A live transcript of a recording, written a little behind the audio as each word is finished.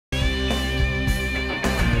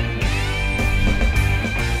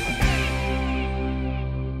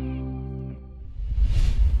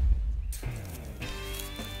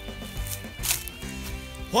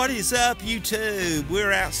What is up, YouTube?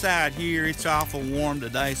 We're outside here. It's awful warm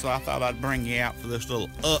today, so I thought I'd bring you out for this little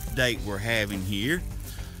update we're having here.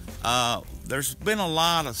 There's been a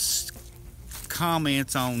lot of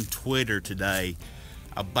comments on Twitter today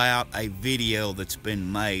about a video that's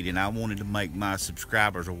been made, and I wanted to make my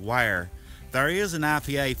subscribers aware. There is an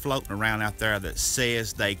IPA floating around out there that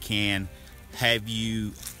says they can have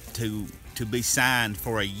you to be signed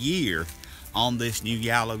for a year on this new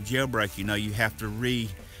Yalu Jailbreak. You know, you have to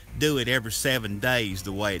redo it every 7 days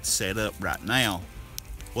the way it's set up right now.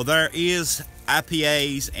 Well, there is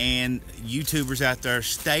IPAs and YouTubers out there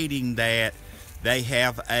stating that they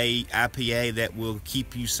have a IPA that will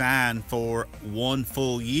keep you signed for 1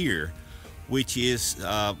 full year, which is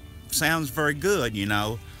sounds very good, you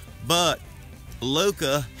know, but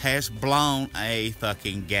Luca has blown a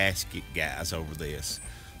fucking gasket, guys, over this.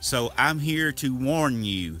 So I'm here to warn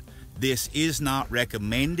you, this is not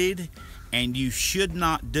recommended and you should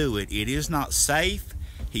not do it. It is not safe.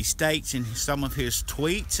 He states in some of his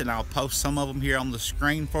tweets, and I'll post some of them here on the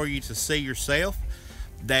screen for you to see yourself,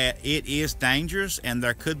 that it is dangerous and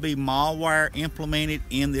there could be malware implemented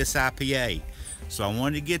in this IPA. So I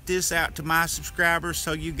wanted to get this out to my subscribers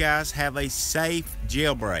so you guys have a safe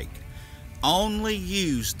jailbreak. Only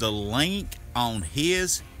use the link on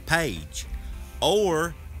his page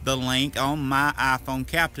or the link on my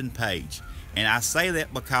iPhonecaptain page. And I say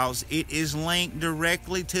that because it is linked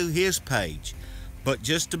directly to his page. But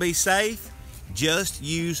just to be safe, just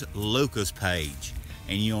use Luca's page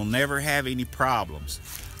and you'll never have any problems.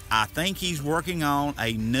 I think he's working on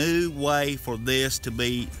a new way for this to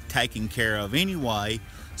be taken care of anyway,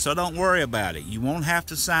 so don't worry about it. You won't have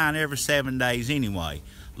to sign every 7 days anyway.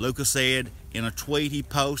 Luca said in a tweet he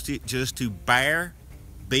posted just to bear,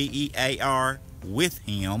 B-E-A-R, with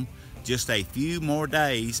him just a few more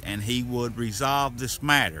days and he would resolve this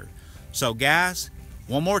matter. So guys,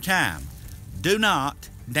 one more time, do not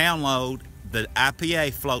download the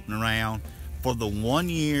IPA floating around for the 1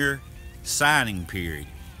 year signing period.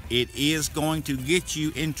 It is going to get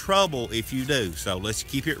you in trouble if you do, so let's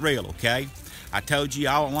keep it real, okay? I told you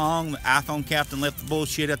all along the iPhonecaptain left the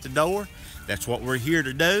bullshit at the door. That's what we're here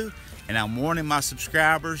to do, and I'm warning my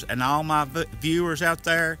subscribers and all my viewers out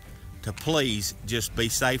there to please just be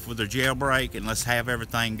safe with their jailbreak and let's have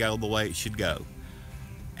everything go the way it should go.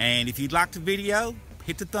 And if you'd like the video,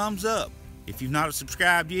 hit the thumbs up. If you've not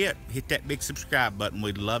subscribed yet, hit that big subscribe button.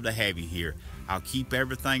 We'd love to have you here. I'll keep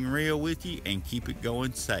everything real with you and keep it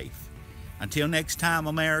going safe. Until next time,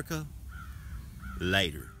 America,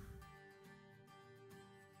 later.